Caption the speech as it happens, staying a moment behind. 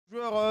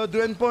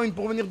de endpoint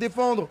pour venir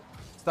défendre.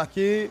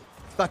 Stacké,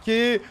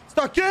 stacké,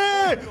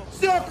 stacké.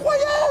 C'est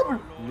incroyable.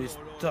 Les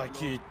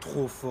stacké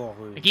trop fort.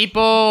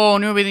 Equipo,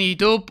 nuevo vídeo en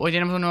YouTube. Hoy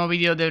tenemos un nuevo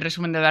vídeo del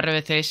resumen de la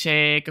RLCS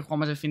que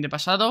jugamos el fin de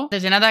pasado.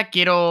 Antes de nada,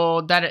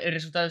 quiero dar el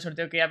resultado del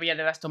sorteo que había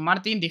de Aston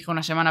Martin. Dije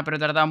una semana, pero he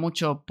tardado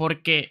mucho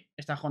porque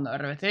está jugando a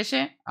RLCS.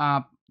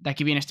 De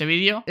aquí viene este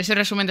vídeo. Es el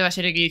resumen de la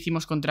serie que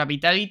hicimos contra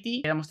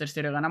Vitality. Quedamos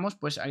tercero y ganamos.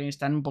 Pues ahí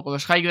están un poco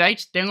los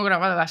highlights. Tengo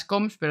grabadas las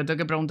comps, pero tengo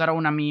que preguntar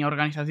aún a mi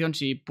organización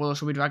si puedo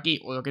subirlo aquí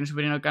o lo quieren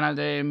subir en el canal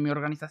de mi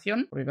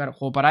organización, porque claro,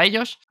 juego para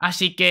ellos.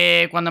 Así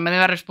que cuando me dé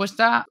la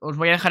respuesta, os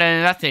voy a dejar el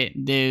enlace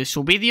de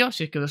su vídeo,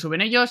 si es que lo suben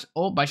ellos,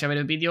 o vais a ver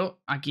el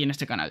vídeo aquí en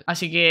este canal.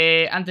 Así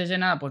que antes de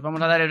nada, pues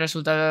vamos a dar el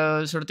resultado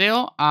del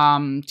sorteo.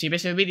 Si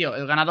ves el vídeo,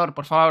 el ganador,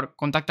 por favor,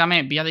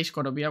 contáctame vía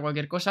Discord o vía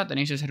cualquier cosa.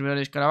 Tenéis el servidor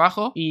de Discord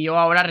abajo. Y yo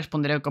ahora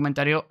responderé el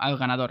comentario al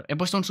ganador. He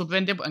puesto un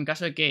suplente en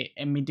caso de que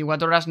en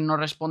 24 horas no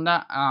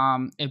responda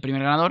el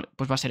primer ganador,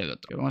 pues va a ser el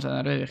otro. Vamos a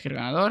darle a elegir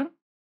ganador.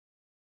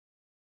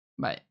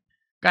 Vale.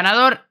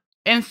 Ganador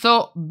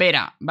Enzo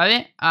Vera,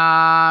 ¿vale?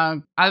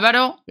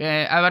 Álvaro,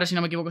 Álvaro, si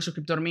no me equivoco, es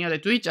suscriptor mío de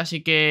Twitch,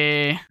 así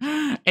que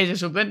es el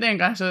suplente en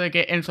caso de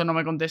que Enzo no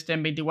me conteste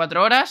en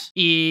 24 horas.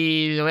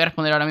 Y le voy a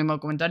responder ahora mismo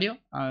el comentario.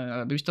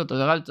 ¿Habéis visto? Todo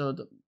legal,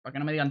 todo. Para que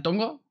no me digan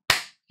tongo.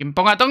 Quien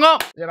ponga tongo,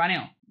 le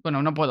baneo.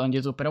 Bueno, no puedo en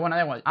YouTube, pero bueno,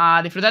 da igual.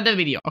 Disfrutad del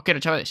vídeo. Os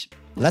quiero, chavales.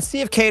 Let's see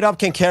if K-Dub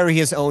can carry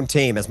his own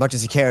team as much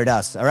as he carried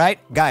us, all right?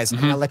 Guys, I'm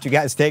going to let you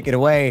guys take it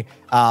away.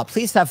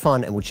 Please have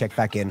fun, and we'll check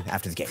back in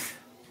after the game.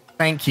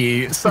 Thank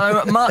you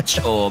so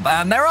much, Orb.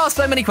 There are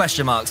so many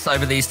question marks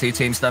over these two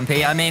teams,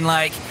 Stumpy. I mean,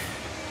 like,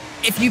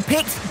 if you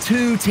picked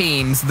two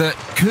teams that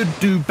could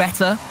do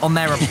better on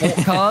their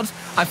report card,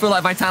 I feel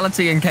like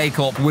Vitality and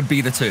K-Corp would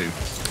be the two.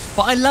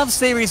 But I love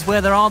series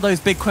where there are those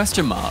big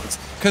question marks,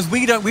 because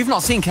we've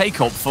not seen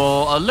K-Corp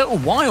for a little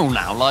while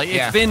now. Like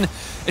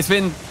it's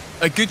been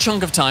a good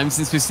chunk of time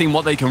since we've seen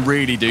what they can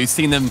really do,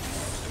 seen them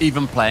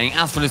even playing.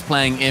 Astral is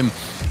playing in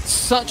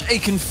such a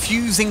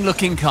confusing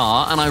looking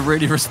car, and I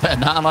really respect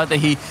that. I like that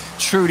he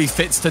truly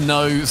fits to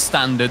no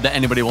standard that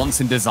anybody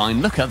wants in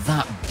design. Look at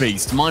that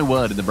beast, my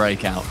word, in the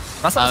breakout.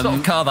 That's the sort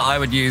of car that I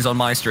would use on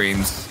my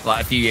streams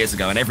like a few years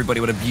ago, and everybody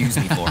would abuse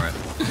me for it.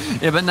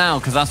 Yeah, but now,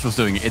 because Astral's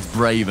doing it, it's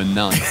brave and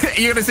nice.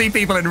 You're going to see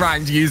people in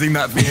ranked using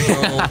that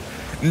vehicle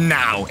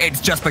now.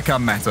 It's just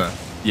become meta.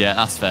 Yeah,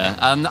 that's fair.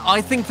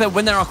 I think that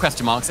when there are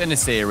question marks in a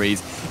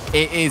series,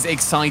 it is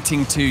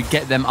exciting to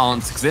get them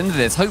answered. Because at the end of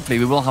this, hopefully,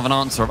 we will have an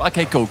answer of,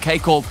 okay, cool,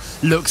 K-Corp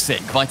look sick.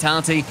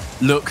 Vitality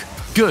look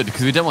good,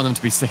 because we don't want them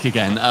to be sick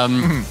again.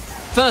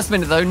 First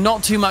minute, though,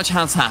 not too much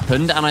has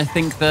happened. And I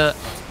think that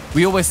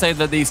we always say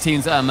that these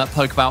teams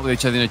poke about with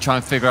each other, try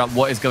and figure out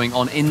what is going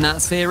on in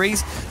that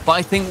series. But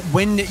I think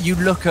when you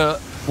look at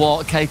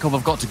what K-Corp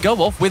have got to go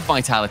off with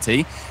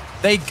Vitality,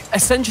 they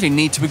essentially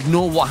need to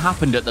ignore what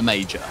happened at the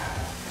major.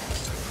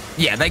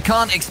 Yeah, they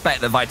can't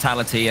expect that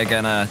Vitality are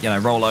gonna,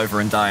 roll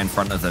over and die in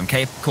front of them.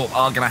 K-Corp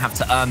are gonna have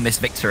to earn this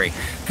victory.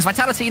 Because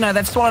Vitality,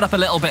 they've swallowed up a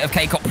little bit of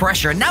K-Corp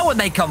pressure, and now when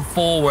they come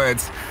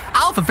forwards,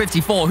 Alpha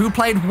 54, who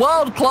played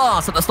world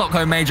class at the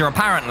Stockholm Major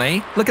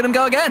apparently, look at him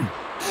go again.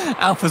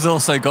 Alpha's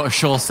also got a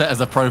sure set as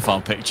a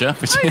profile picture,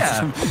 which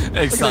is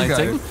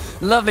exciting.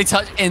 Lovely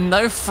touch in,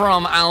 though,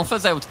 from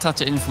Alpha's able to touch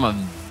it in from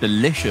a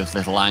delicious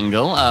little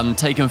angle.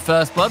 Taking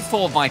first blood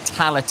for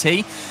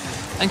Vitality.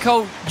 And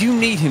Cole, you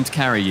need him to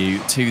carry you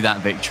to that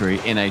victory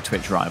in a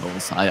Twitch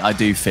Rivals, I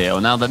do feel.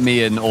 Now that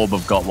me and Orb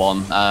have got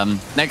one.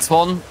 Next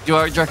one, do you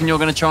reckon you're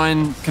going to try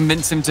and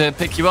convince him to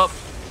pick you up?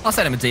 I'll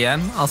send him a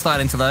DM. I'll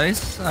slide into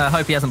those. I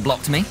hope he hasn't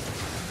blocked me.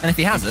 And if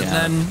he hasn't,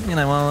 then,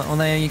 well,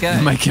 there you go.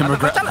 Make him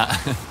regret that.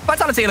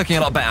 Vitality are looking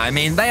a lot better. I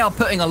mean, they are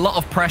putting a lot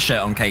of pressure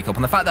on K-Corp,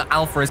 and the fact that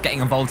Alpha is getting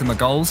involved in the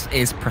goals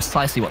is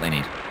precisely what they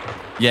need.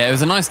 Yeah, it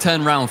was a nice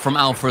turnaround from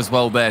Alpha as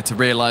well there to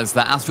realise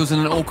that Astral's in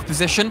an awkward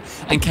position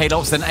and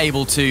K-Dop's then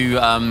able to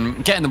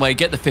get in the way,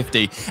 get the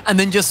 50, and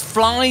then just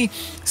fly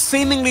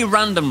seemingly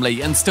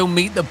randomly and still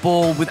meet the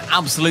ball with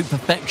absolute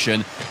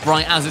perfection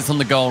right as it's on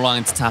the goal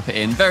line to tap it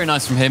in. Very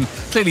nice from him,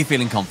 clearly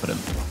feeling confident.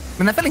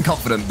 I mean, they're feeling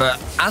confident, but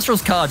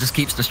Astral's car just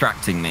keeps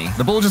distracting me.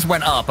 The ball just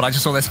went up, and I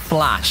just saw this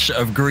flash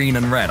of green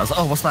and red. I was like,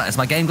 oh, what's that? Is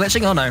my game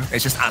glitching? Oh, no,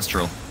 it's just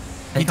Astral.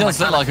 He does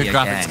look like a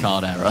graphics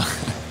card error.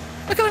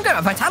 Look at him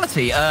go.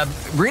 Vitality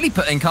really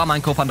putting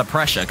Carmine Corp under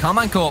pressure.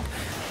 Carmine Corp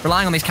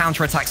relying on these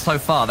counter-attacks so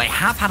far. They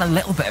have had a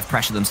little bit of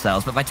pressure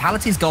themselves, but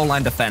Vitality's goal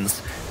line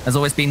defense has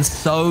always been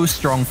so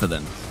strong for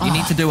them. You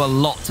need to do a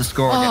lot to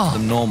score against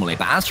them normally,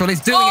 but Astral is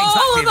doing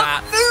exactly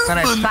that,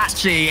 and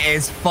Sachi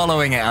is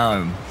following it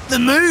home. The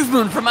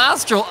movement from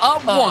Astral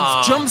up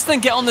once, jumps then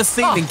get on the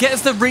ceiling,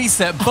 gets the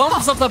reset,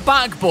 bumps off the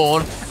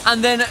backboard,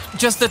 and then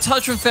just the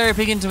touch from Fairy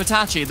Pig into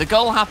Itachi. The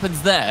goal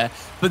happens there,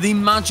 but the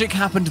magic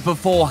happened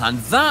beforehand.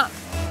 That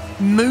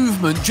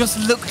movement just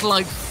looked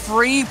like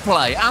free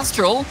play.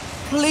 Astral,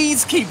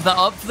 please keep that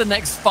up for the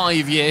next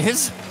 5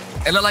 years.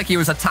 It looked like he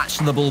was attached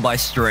to the ball by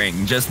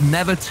string, just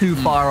never too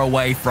far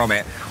away from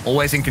it,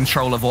 always in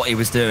control of what he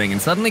was doing.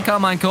 And suddenly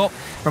Carmine Corp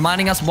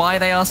reminding us why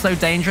they are so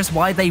dangerous,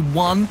 why they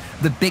won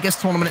the biggest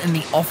tournament in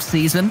the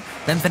off-season,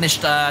 then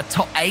finished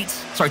top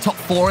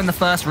 4 in the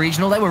first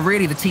regional. They were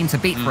really the team to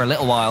beat for a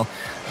little while.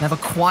 Never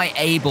quite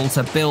able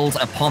to build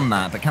upon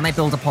that, but can they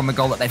build upon the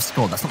goal that they've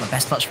scored? That's not the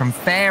best touch from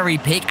Fairy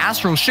Peak.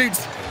 Astral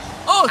shoots.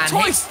 Oh,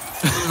 twice!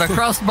 The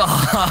crossbar,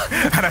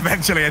 and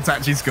eventually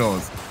Itachi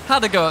scores. Had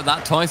to go at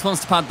that twice.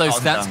 Wants to pad those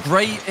stats. Done.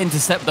 Great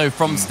intercept, though,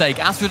 from Stake.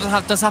 Astro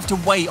does have to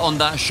wait on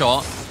that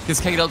shot because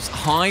K-Dub's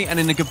high and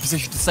in a good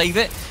position to save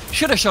it.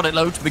 Should have shot it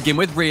low to begin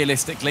with,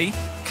 realistically.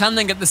 Can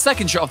then get the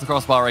second shot off the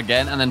crossbar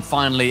again, and then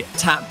finally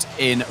tapped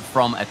in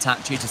from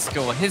Itachi to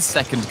score his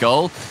second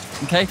goal.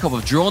 And K-Corp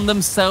have drawn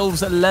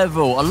themselves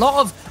level. A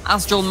lot of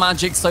Astral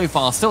magic so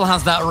far. Still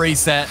has that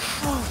reset.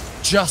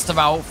 Just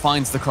about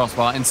finds the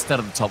crossbar instead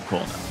of the top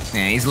corner.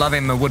 Yeah, he's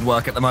loving the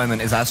woodwork at the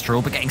moment, is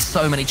Astral, but getting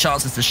so many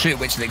chances to shoot,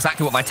 which is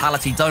exactly what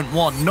Vitality don't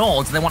want,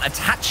 nor do they want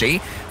Itachi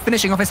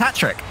finishing off his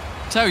hat-trick.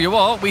 Tell you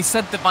what, we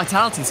said that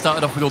Vitality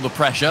started off with all the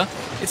pressure.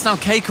 It's now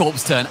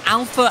K-Corp's turn.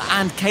 Alpha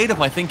and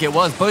K-Dub, I think it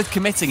was, both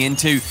committing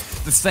into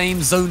the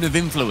same zone of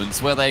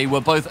influence where they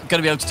were both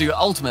going to be able to do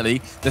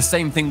ultimately the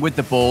same thing with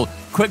the ball.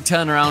 Quick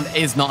turnaround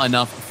is not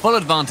enough. Full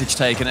advantage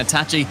taken.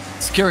 Itachi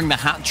securing the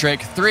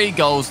hat-trick. 3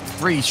 goals,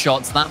 3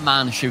 shots. That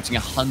man shooting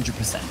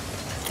 100%.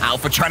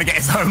 Alpha trying to get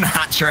his own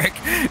hat-trick.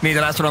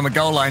 Needed Astral on the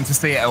goal line to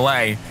see it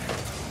away.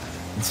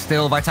 And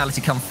still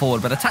Vitality come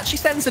forward, but Itachi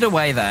sends it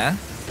away there.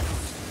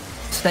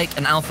 Stake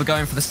and Alpha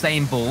going for the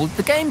same ball.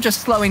 The game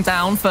just slowing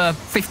down for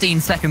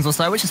 15 seconds or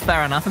so, which is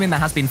fair enough. I mean, there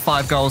has been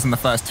 5 goals in the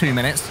first 2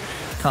 minutes.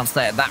 Can't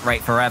stay at that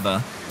rate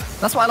forever.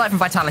 That's what I like from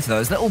Vitality, though,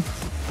 is little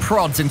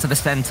prods into the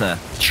center,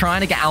 trying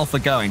to get Alpha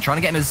going, trying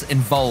to get him as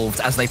involved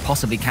as they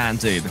possibly can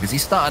do, because he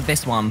started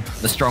this one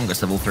the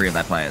strongest of all 3 of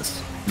their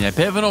players. Yeah, a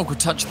bit of an awkward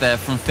touch there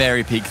from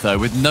Fairy Peak, though.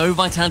 With no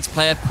Vitality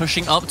player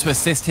pushing up to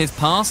assist his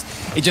pass,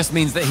 it just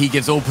means that he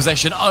gives all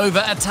possession over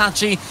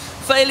Itachi.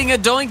 Failing a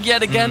doink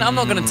yet again. I'm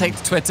not going to take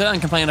to Twitter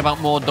and complain about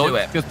more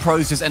doink because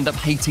pros just end up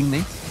hating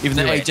me, even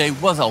though AJ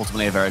was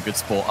ultimately a very good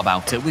sport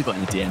about it. We got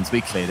in the DMs,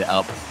 we cleared it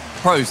up.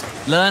 Pros,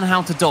 learn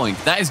how to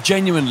doink. That is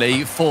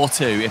genuinely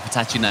 4-2 if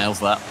Itachi nails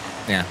that.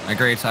 Yeah,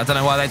 agreed. I don't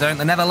know why they don't.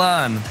 They never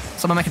learn.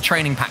 Someone make a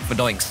training pack for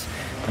doinks,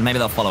 and maybe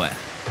they'll follow it.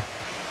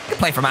 Good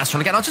play from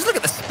Astral again. I'll just look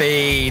at the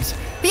speed.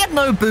 He had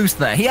no boost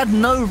there. He had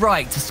no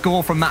right to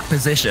score from that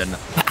position,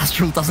 but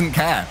Astral doesn't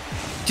care.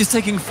 Just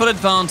taking full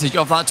advantage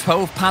of that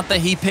 12 pad that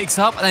he picks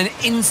up and then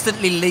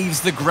instantly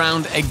leaves the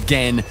ground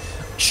again.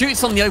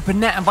 Shoots on the open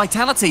net, and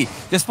Vitality,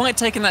 despite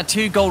taking that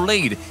 2-goal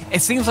lead,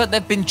 it seems like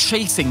they've been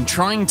chasing,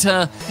 trying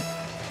to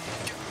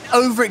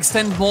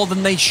overextend more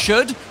than they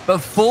should, but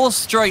 4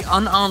 straight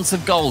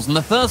unanswered goals. And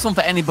the first one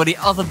for anybody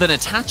other than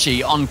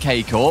Itachi on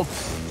K-Corp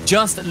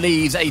just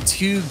leaves a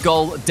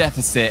 2-goal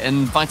deficit.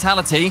 And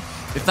Vitality,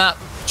 if that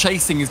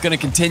chasing is going to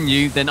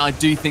continue, then I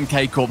do think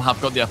K-Corp have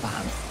got the upper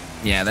hand.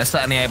 Yeah, they're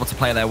certainly able to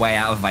play their way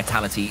out of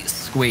Vitality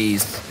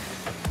squeeze.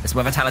 This is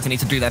where Vitality need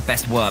to do their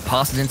best work.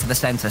 Passes into the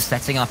center,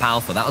 setting up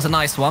Alpha. That was a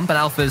nice one, but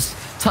Alpha's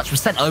touch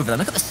was sent over them.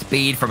 Look at the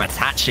speed from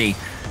Itachi.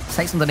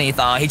 Takes underneath.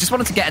 He just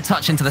wanted to get a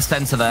touch into the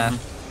center there.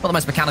 Not the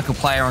most mechanical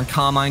player on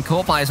Carmine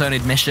Corp by his own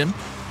admission.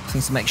 Just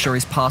needs to make sure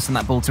he's passing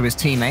that ball to his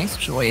teammates,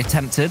 which is what he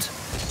attempted.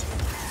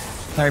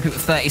 Very with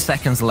 30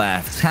 seconds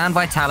left. Can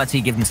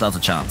Vitality give themselves a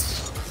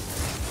chance?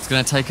 It's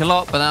going to take a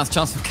lot, but that's a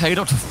chance for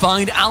K-Dot to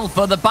find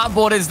Alpha. The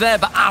backboard is there,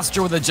 but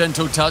Astro with a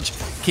gentle touch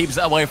keeps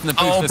it away from the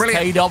boostless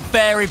K-Dot.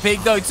 Fairy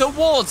Peak, though,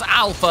 towards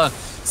Alpha.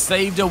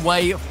 Saved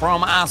away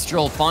from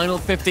Astral. Final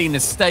 15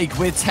 is Stake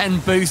with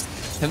 10 boost.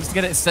 Attempts to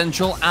get it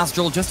central.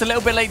 Astral just a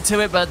little bit late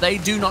to it, but they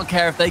do not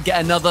care if they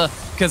get another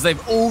because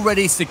they've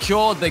already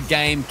secured the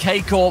game.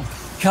 K-Corp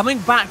coming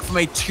back from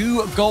a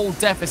 2-goal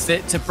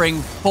deficit to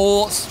bring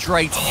 4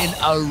 straight in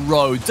a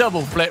row.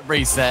 Double flip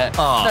reset.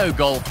 No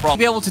goal from.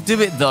 Be able to do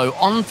it, though,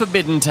 on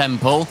Forbidden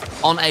Temple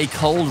on a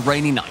cold,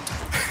 rainy night.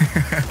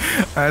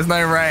 There's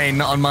no rain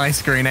on my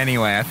screen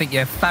anyway. I think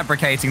you're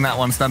fabricating that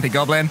one, Stumpy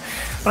Goblin.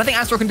 But I think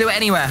Astral can do it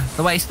anywhere.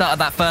 The way he started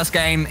that first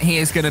game, he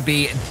is going to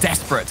be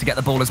desperate to get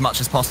the ball as much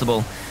as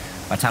possible.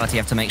 Vitality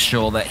have to make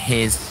sure that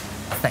his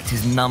effect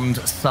is numbed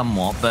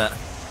somewhat, but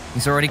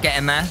he's already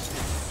getting there.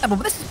 But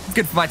this is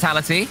good for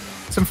Vitality.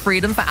 Some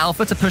freedom for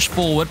Alpha to push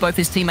forward, both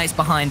his teammates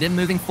behind him,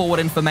 moving forward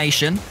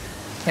information.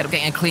 Ended up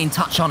getting a clean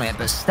touch on it,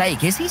 but Stake,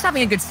 he's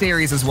having a good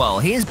series as well.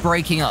 He is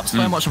breaking up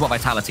so much of what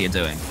Vitality are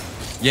doing.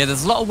 Yeah,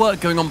 there's a lot of work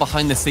going on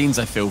behind the scenes,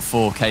 I feel,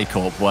 for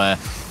K-Corp, where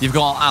you've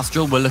got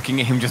Astral, we're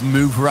looking at him just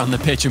move around the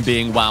pitch and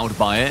being wowed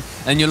by it,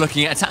 and you're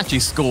looking at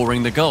Itachi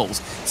scoring the goals.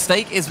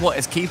 Stake is what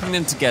is keeping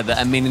them together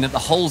and meaning that the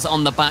holes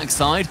on the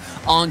backside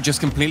aren't just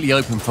completely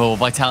open for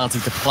Vitality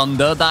to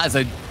plunder. That is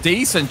a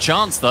decent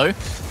chance, though.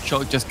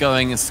 Shot just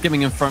going and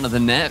skimming in front of the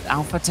net.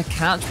 Alpha to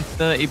catch with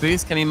 30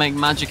 boost. Can he make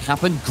magic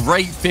happen?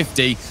 Great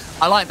 50.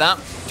 I like that.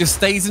 Just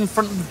stays in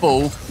front of the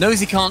ball, knows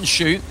he can't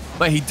shoot,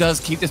 but he does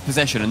keep this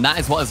possession, and that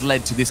is what has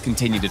led to this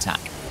continued attack.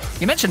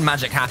 You mentioned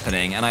magic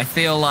happening, and I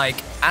feel like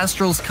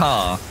Astral's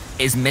car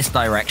is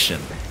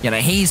misdirection. You know,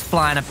 he's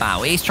flying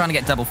about. He's trying to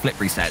get double flip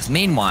resets.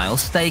 Meanwhile,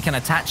 Steak and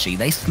Itachi,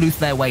 they sleuth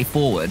their way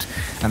forward.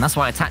 And that's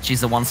why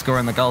Itachi's the one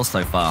scoring the goals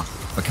so far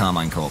for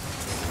Carmine Corp.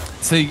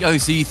 So,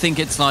 so you think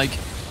it's like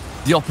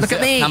the opposite? Look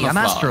at me, I'm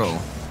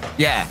Astral.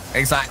 Yeah,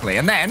 exactly.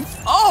 And then,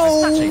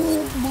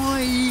 oh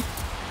my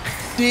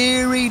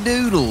dearie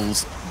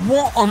doodles.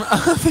 What on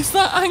earth is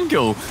that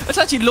angle? It's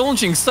actually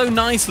launching so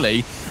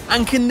nicely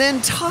and can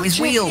then touch his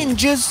it wheel in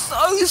just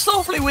so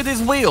softly with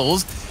his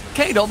wheels.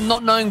 K-Dot,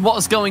 not knowing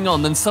what's going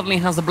on, then suddenly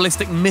has a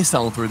ballistic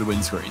missile through the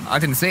windscreen. I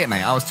didn't see it,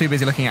 mate. I was too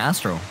busy looking at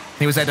Astral.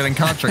 He was there doing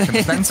card tricks in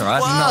the center. I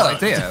had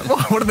no idea.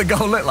 What did the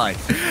goal look like?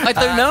 I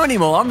don't know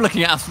anymore. I'm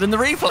looking at Astral in the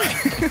replay.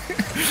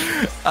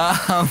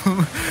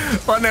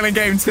 1-0 in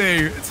game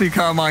 2 to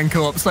Carmine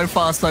Corp. So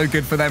far, so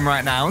good for them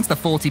right now. It's the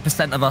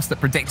 40% of us that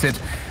predicted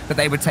that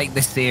they would take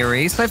this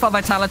series. So far,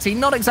 Vitality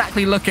not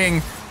exactly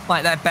looking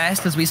like their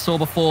best, as we saw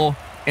before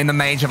in the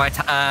major.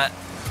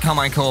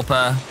 Carmine Corp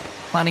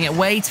finding it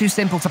way too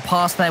simple to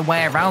pass their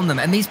way around them.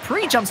 And these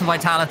pre-jumps of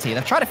Vitality,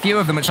 they've tried a few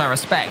of them, which I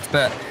respect,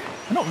 but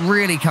they're not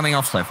really coming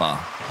off so far.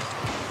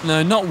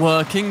 No, not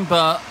working,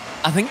 but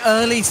I think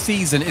early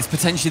season is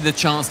potentially the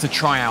chance to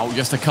try out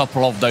just a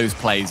couple of those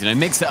plays, you know,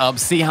 mix it up,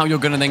 see how you're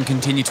going to then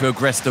continue to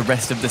aggress the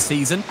rest of the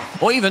season,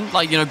 or even,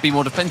 like, you know, be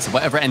more defensive,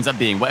 whatever it ends up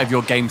being, whatever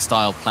your game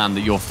style plan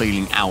that you're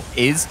feeling out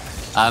is.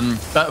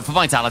 But for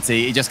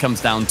Vitality, it just comes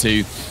down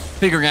to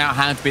figuring out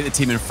how to beat the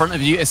team in front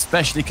of you,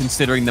 especially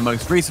considering the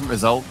most recent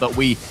result that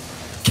we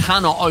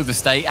cannot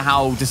overstate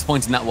how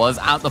disappointing that was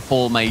at the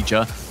fall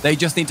major. They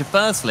just need to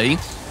firstly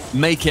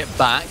make it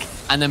back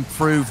and then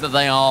prove that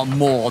they are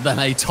more than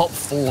a top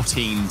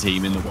 14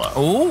 team in the world.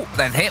 Oh,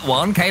 they've hit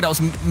one. K-Dot's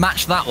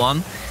matched that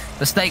one.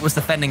 The State was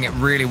defending it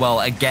really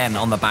well again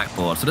on the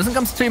backboard. So it doesn't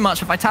come to too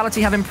much, but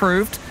Vitality have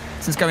improved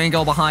since going a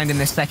goal behind in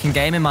this second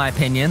game, in my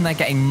opinion. They're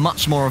getting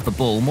much more of the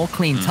ball, more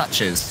clean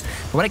touches.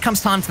 But when it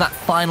comes time to that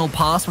final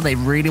pass where they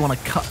really want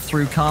to cut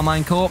through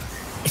Carmine Corp,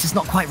 it's just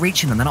not quite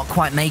reaching them. They're not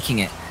quite making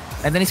it.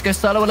 And then he's go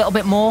solo a little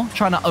bit more,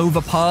 trying to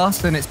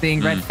overpass, and it's being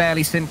read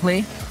fairly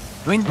simply.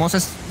 I mean, I'm also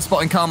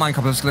spotting Carmine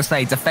Corp, I was going to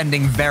say,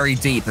 defending very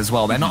deep as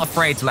well. They're not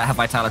afraid to let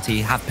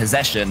Vitality have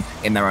possession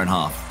in their own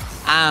half.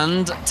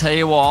 And tell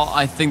you what,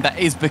 I think that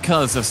is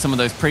because of some of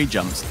those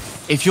pre-jumps.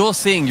 If you're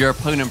seeing your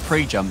opponent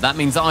pre-jump, that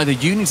means that either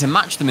you need to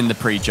match them in the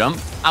pre-jump,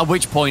 at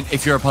which point,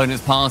 if your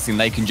opponent's passing,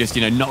 they can just,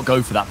 you know, not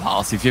go for that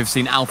pass. If you've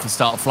seen Alpha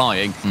start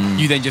flying,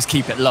 you then just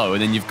keep it low,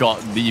 and then you've got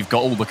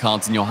all the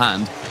cards in your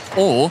hand.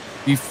 Or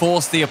you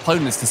force the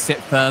opponents to sit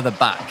further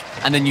back,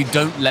 and then you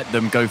don't let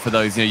them go for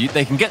those. You know,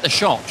 they can get the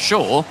shot,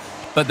 sure,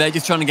 but they're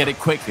just trying to get it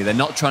quickly. They're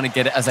not trying to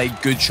get it as a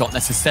good shot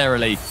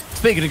necessarily.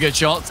 Speaking of good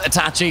shots,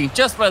 Itachi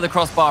just below the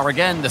crossbar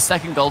again, the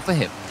second goal for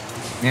him.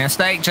 Yeah,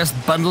 Steak just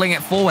bundling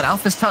it forward.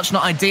 Alpha's touch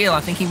not ideal. I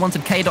think he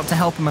wanted K-Dot to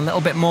help him a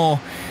little bit more.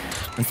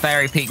 And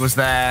Fairy Peak was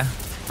there.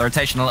 The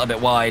rotation a little bit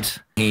wide.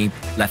 He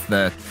left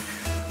the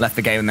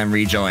game and then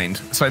rejoined.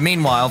 So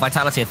meanwhile,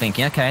 Vitality are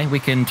thinking, okay, we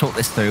can talk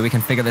this through. We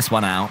can figure this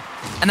one out.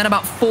 And then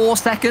about 4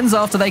 seconds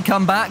after they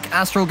come back,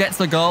 Astral gets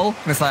the goal.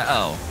 And it's like,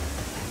 oh,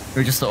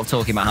 we were just sort of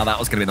talking about how that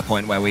was going to be the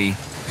point where we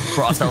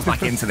brought ourselves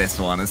back into this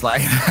one. It's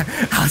like,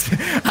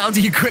 how do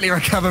you quickly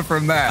recover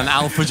from there? And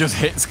Alpha just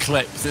hits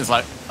clips. It's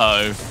like,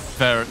 oh,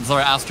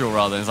 sorry, Astral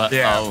rather. It's like,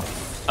 oh,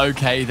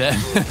 okay then.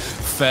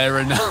 Fair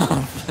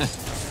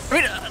enough. I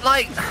mean,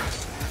 like,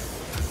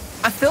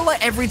 I feel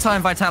like every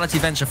time Vitality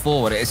venture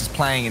forward, it is just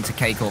playing into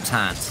K-Corp's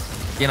hands.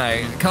 You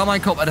know, Carmine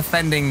Corp are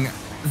defending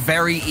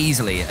very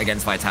easily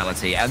against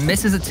Vitality, and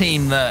this is a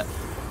team that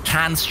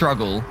can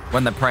struggle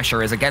when the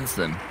pressure is against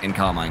them in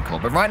Carmine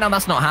Corp. But right now,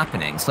 that's not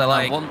happening. So,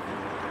 like,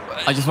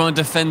 I just want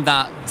to defend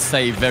that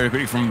save very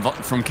quickly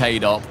from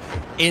K-Dot.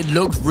 It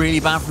looked really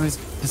bad from his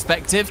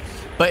perspective,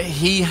 but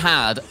he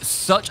had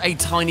such a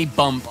tiny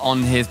bump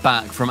on his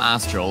back from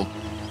Astral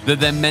that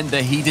then meant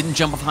that he didn't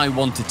jump off how he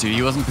wanted to.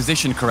 He wasn't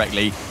positioned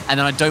correctly, and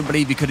then I don't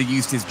believe he could have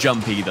used his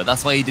jump either.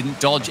 That's why he didn't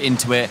dodge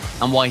into it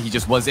and why he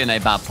just was in a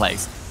bad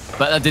place.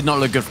 But that did not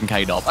look good from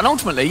K-Dot. And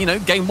ultimately, you know,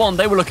 game 1,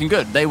 they were looking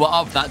good. They were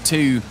up that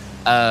 2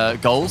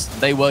 goals.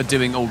 They were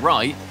doing all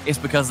right. It's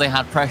because they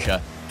had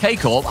pressure.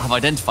 K-Corp have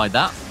identified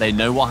that. They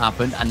know what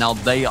happened, and now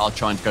they are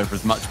trying to go for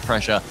as much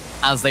pressure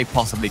as they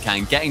possibly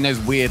can, getting those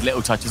weird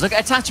little touches. Look,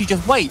 Itachi,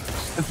 just wait.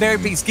 And Fairy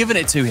Peak's given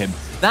it to him.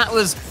 That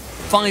was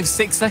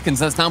 5-6 seconds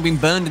that's now been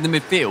burned in the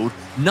midfield.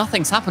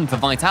 Nothing's happened for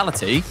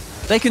Vitality.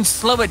 They can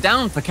slow it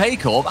down for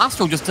K-Corp.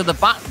 Astral just to the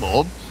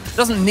backboard.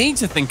 Doesn't need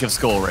to think of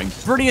scoring.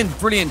 Brilliant,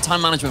 brilliant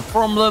time management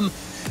from them.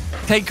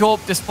 K-Corp,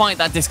 despite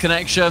that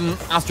disconnection,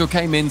 Astral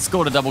came in,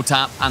 scored a double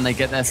tap, and they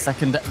get their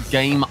second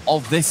game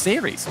of this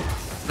series.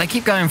 They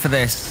keep going for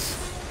this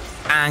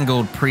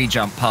angled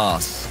pre-jump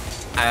pass.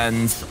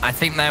 And I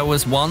think there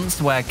was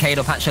once where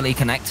K-Dot actually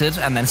connected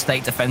and then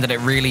State defended it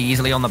really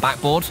easily on the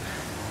backboard.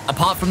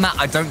 Apart from that,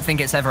 I don't think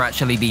it's ever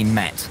actually been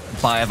met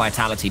by a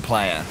Vitality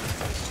player.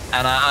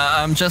 And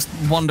I'm just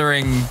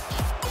wondering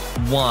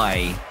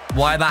why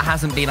that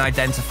hasn't been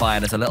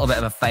identified as a little bit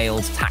of a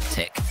failed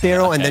tactic.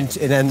 0 and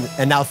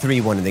now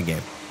 3-1 in the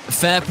game.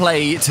 Fair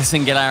play to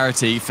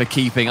Singularity for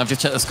keeping, I've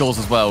just checked the scores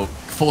as well,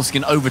 forcing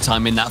an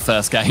overtime in that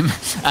first game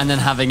and then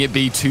having it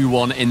be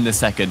 2-1 in the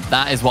second.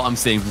 That is what I'm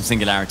seeing from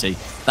Singularity.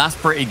 That's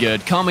pretty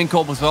good. Carmine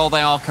Corp as well,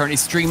 they are currently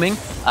streaming.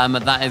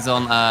 That is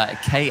on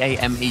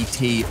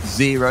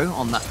KAMET0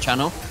 on that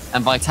channel.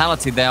 And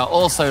Vitality, they are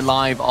also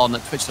live on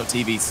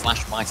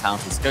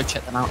twitch.tv/Vitality. So go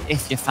check them out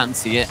if you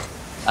fancy it.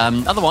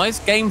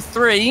 Otherwise, game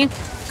 3,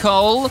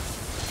 Cole,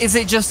 is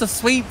it just a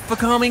sweep for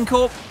Carmine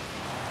Corp?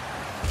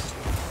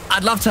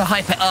 I'd love to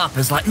hype it up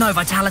as like, no,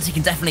 Vitality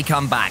can definitely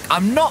come back.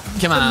 I'm not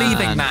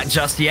believing that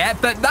just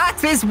yet, but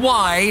that is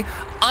why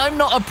I'm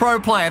not a pro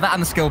player. That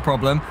and the skill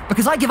problem,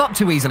 because I give up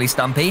too easily,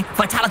 Stumpy.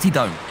 Vitality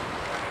don't.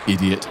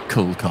 Idiot.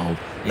 Cool, Cole.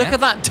 Yeah. Look at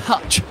that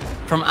touch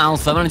from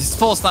Alpha. Managed to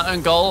force that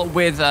own goal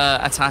with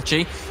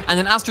Itachi. And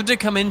then Astro did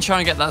come in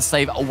trying to get that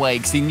save away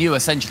because he knew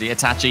essentially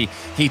Itachi,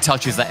 he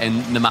touches that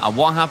in no matter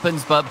what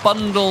happens. But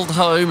bundled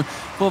home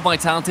for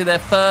Vitality. Their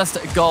first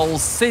goal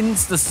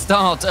since the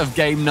start of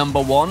game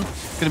number 1.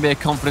 It's going to be a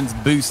confidence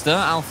booster.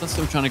 Alpha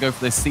still trying to go for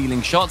their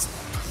ceiling shots.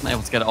 Not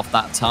able to get it off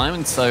that time.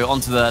 And so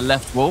onto the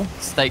left wall.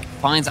 Stake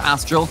finds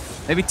Astral.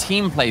 Maybe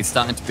team play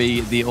starting to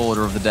be the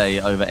order of the day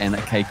over in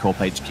K-Corp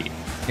HQ.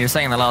 You were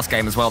saying in the last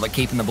game as well that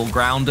keeping the ball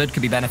grounded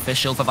could be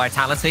beneficial for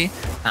Vitality.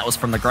 That was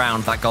from the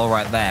ground, that goal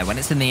right there. When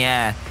it's in the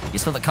air, you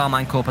saw that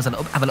Carmine Corp have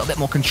a little bit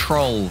more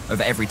control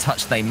over every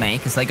touch they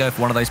make as they go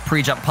for one of those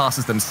pre-jump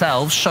passes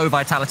themselves, show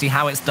Vitality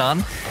how it's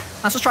done.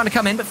 That's just trying to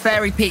come in, but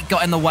Fairy Peak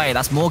got in the way.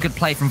 That's more good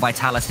play from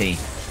Vitality.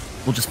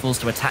 Ball just falls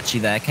to Itachi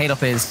there.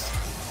 K-Dop is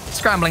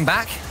scrambling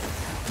back.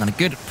 And a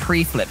good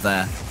pre-flip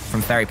there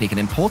from Fairy Peak, an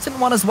important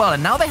one as well.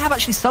 And now they have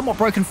actually somewhat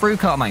broken through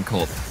Carmine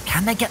Corp.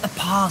 Can they get the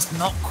pass?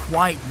 Not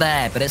quite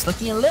there, but it's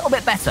looking a little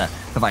bit better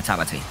for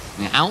Vitality.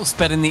 Yeah,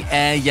 outsped in the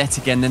air yet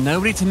again. There's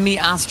nobody to meet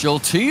Astral.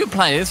 2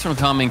 players from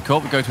Carmine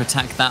Corp go to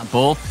attack that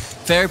ball.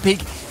 Fairy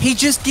Peak, he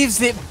just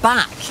gives it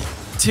back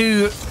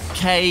to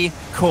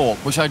K-Corp,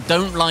 which I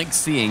don't like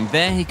seeing.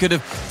 There he could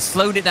have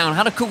slowed it down,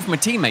 had a call from a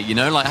teammate, you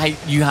know, like, hey,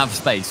 you have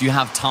space, you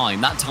have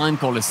time. That time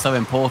call is so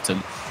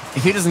important.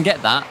 If he doesn't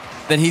get that,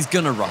 then he's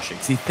going to rush it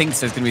because he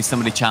thinks there's going to be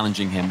somebody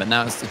challenging him. But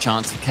now it's the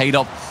chance for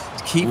K-Dop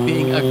to keep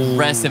being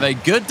aggressive. A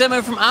good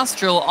demo from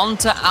Astral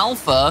onto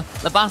Alpha,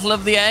 the battle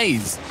of the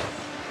A's.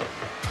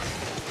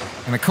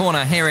 In the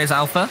corner, here is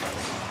Alpha.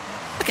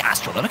 Look at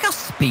Astral, look how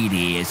speedy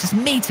he is, just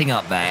meeting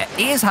up there.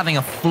 He is having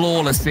a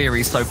flawless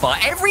series so far.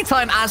 Every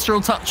time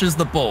Astral touches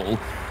the ball,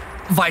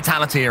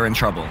 Vitality are in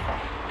trouble.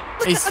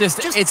 It's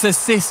it's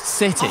assist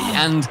city,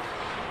 and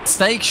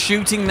Stake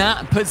shooting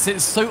that puts it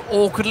so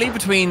awkwardly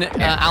between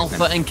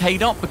Alpha and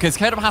K-Dop because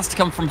K-Dop has to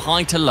come from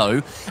high to low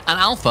and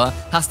Alpha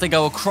has to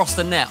go across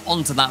the net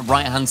onto that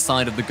right-hand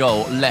side of the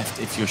goal,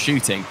 left if you're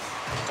shooting.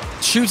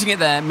 Shooting it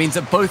there means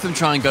that both of them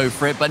try and go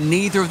for it, but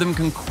neither of them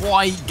can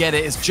quite get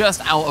it. It's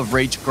just out of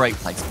reach. Great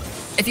placement.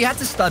 If you had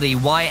to study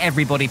why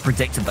everybody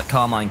predicted that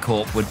Carmine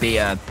Corp would be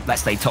a,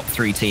 let's say, top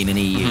 3 team in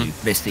EU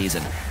this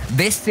season,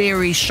 this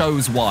series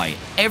shows why.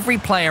 Every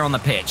player on the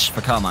pitch for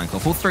Carmine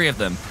Corp, all 3 of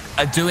them,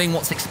 are doing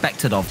what's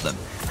expected of them.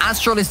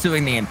 Astral is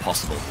doing the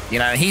impossible. You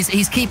know,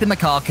 he's keeping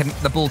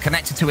the ball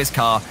connected to his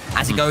car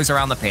as he goes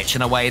around the pitch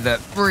in a way that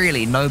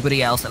really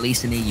nobody else, at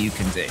least in EU,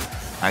 can do.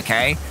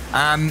 Okay?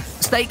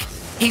 Stake,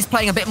 he's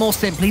playing a bit more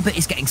simply, but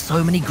he's getting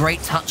so many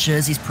great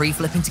touches. He's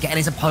pre-flipping to get in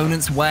his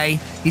opponent's way.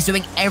 He's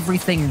doing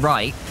everything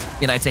right,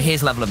 you know, to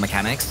his level of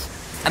mechanics.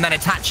 And then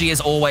Itachi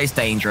is always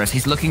dangerous.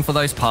 He's looking for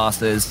those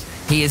passes.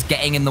 He is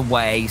getting in the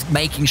way,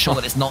 making sure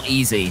that it's not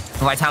easy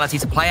for Vitality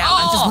to play out.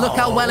 And just look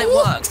how well it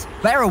works.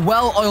 They're a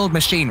well-oiled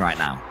machine right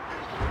now.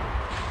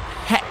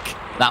 Heck,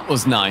 that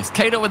was nice.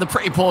 Kato with a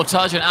pretty poor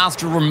touch and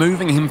Astral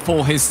removing him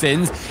for his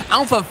sins.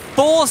 Alpha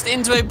forced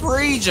into a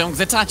pre-jump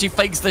because Itachi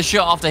fakes the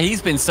shot after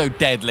he's been so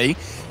deadly.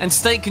 And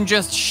Stake can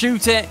just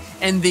shoot it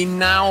in the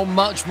now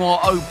much more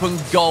open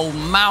goal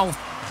mouth.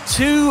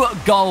 2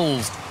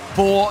 goals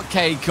for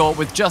K-Corp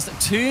with just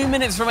 2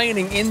 minutes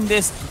remaining in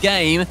this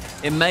game.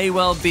 It may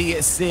well be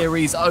a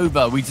series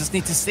over. We just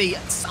need to see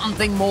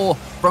something more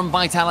from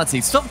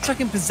Vitality. Stop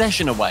tricking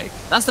possession away.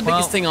 That's the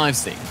biggest thing I've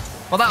seen.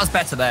 Well, that was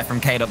better there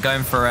from K-Dop,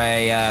 going for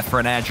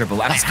an air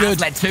dribble. And That's it good. has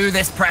led to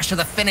this pressure.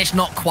 The finish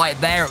not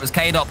quite there. It was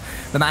K-Dop,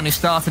 the man who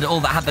started it all,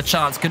 that had the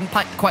chance. Couldn't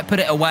quite put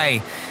it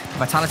away.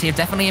 Vitality have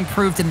definitely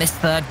improved in this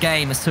 3rd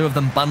game as 2 of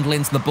them bundle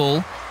into the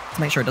ball to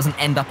make sure it doesn't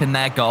end up in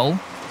their goal.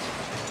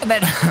 And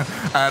then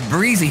a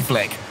breezy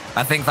flick,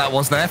 I think that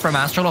was there from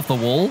Astral off the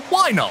wall.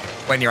 Why not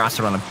when you're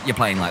Astral and you're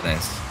playing like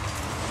this?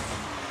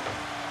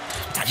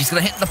 Itachi's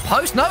going to hit the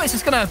post. No, it's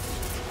just going to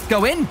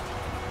go in.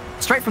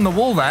 Straight from the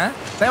wall there.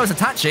 There was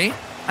Itachi,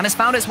 and it's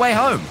found its way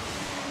home.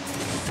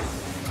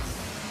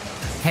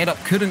 K-Dop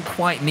couldn't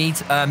quite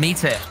meet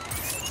it.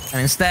 And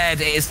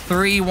instead, it is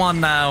 3-1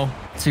 now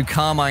to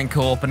Carmine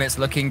Corp, and it's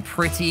looking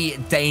pretty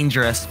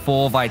dangerous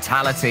for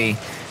Vitality.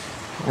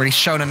 Really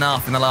shown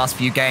enough in the last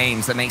few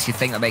games that makes you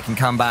think that they can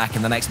come back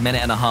in the next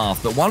minute and a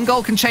half. But 1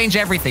 goal can change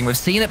everything. We've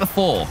seen it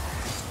before.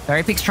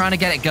 Fairy Peak's trying to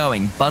get it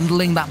going,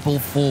 bundling that ball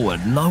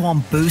forward. Low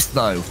on boost,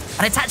 though.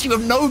 And Itachi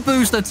with no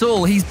boost at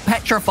all. He's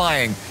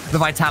petrifying the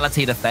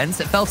Vitality defense.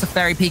 It fell to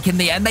Fairy Peak in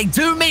the end. They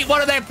do meet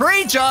one of their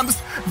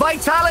pre-jumps.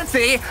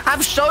 Vitality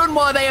have shown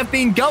why they have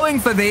been going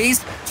for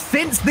these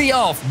since the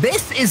off.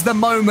 This is the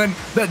moment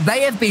that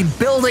they have been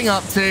building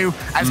up to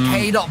as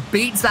K-Dot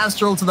beats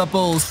Astral to the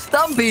balls.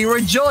 Stumpy,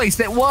 rejoice,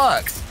 it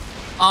works.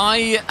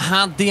 I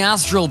had the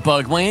Astral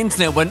bug. My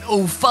internet went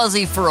all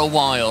fuzzy for a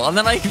while, and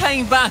then I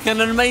came back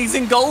and an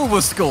amazing goal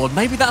was scored.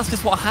 Maybe that's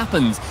just what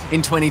happens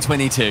in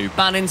 2022.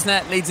 Bad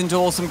internet leads into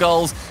awesome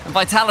goals, and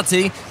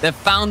Vitality, they've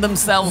found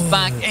themselves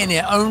back in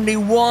it. Only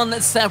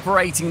one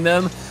separating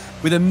them.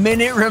 With a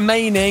minute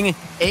remaining,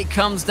 it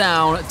comes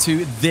down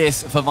to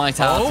this for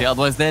Vitality.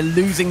 Otherwise, they're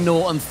losing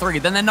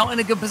 0-3. Then they're not in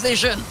a good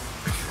position.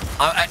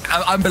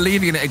 I'm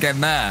believing in it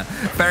again there.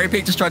 Fairy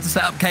Peak just tried to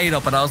set up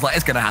K-Dot, and I was like,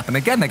 it's going to happen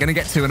again. They're going to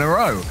get 2 in a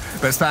row.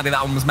 But sadly,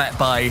 that one was met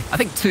by, I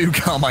think, 2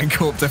 Carmine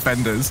Corp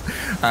defenders,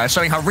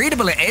 showing how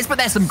readable it is. But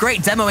there's some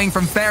great demoing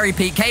from Fairy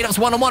Peak. K-Dot's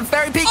one-on-one.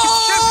 Fairy Peak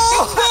can shoot.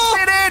 He puts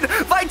it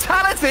in.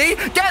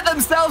 Vitality get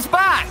themselves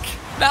back.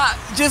 Nah,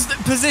 just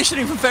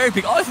positioning from Fairy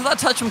Peak. I thought that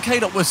touch from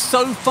K-Dot was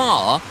so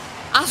far.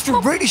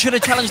 Astral really should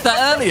have challenged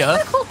that earlier.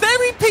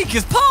 Fairy Peak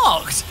is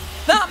parked.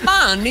 That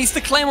man needs to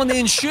claim on the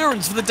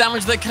insurance for the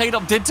damage that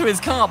K-Dot did to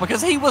his car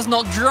because he was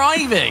not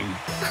driving.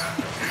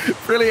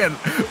 Brilliant.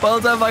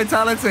 Well done,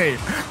 Vitality.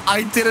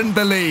 I didn't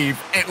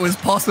believe it was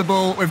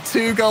possible with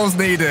 2 goals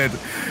needed.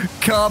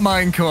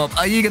 Carmine Corp,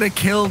 are you going to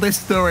kill this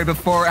story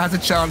before it has a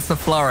chance to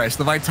flourish?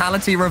 The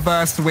Vitality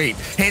reverse sweep.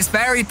 Here's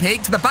Fairy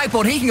Peak to the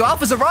backboard. He can go.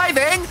 Alpha's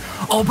arriving.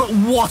 Oh, but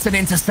what an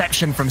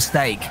interception from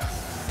Stake.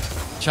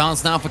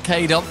 Chance now for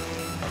K-Dot.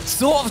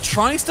 Sort of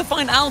tries to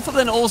find Alpha,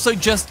 then also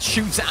just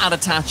shoots at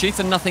Itachi,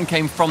 so nothing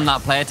came from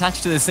that play.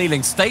 Attached to the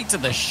ceiling, State to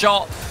the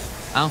shot.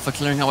 Alpha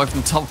clearing away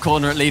from top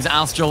corner. It leaves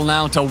Astral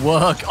now to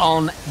work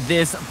on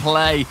this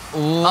play.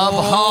 Up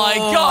high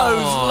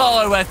goes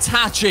low.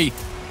 Itachi.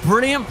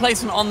 Brilliant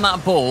placement on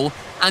that ball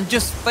and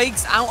just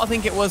fakes out, I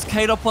think it was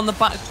K-Dot on the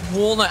back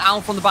wall, no,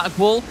 Alpha on the back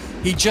wall.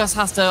 He just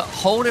has to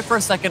hold it for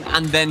a second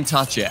and then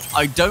touch it.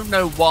 I don't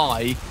know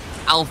why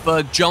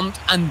Alpha jumped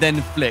and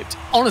then flipped.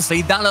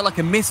 Honestly, that looked like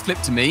a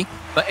misflip to me,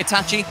 but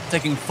Itachi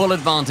taking full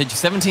advantage.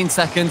 17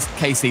 seconds,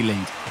 KC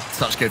lead.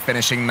 Such good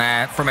finishing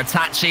there from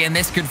Itachi, and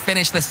this could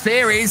finish the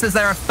series. Is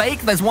there a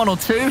fake? There's 1 or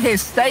 2.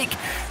 Here's Stake.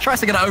 Tries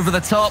to get it over the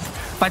top.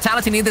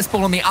 Vitality need this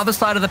ball on the other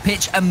side of the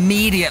pitch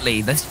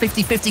immediately. This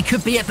 50-50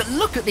 could be it, but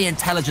look at the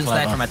intelligence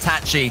there from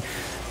Itachi.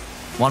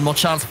 One more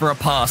chance for a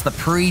pass. The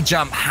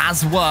pre-jump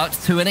has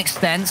worked to an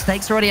extent.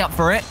 Stake's already up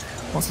for it.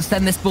 Wants to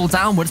send this ball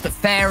downwards, but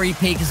Fairy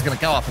Peak is going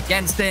to go up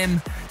against him.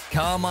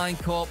 Carmine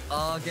Corp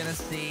are going to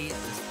see the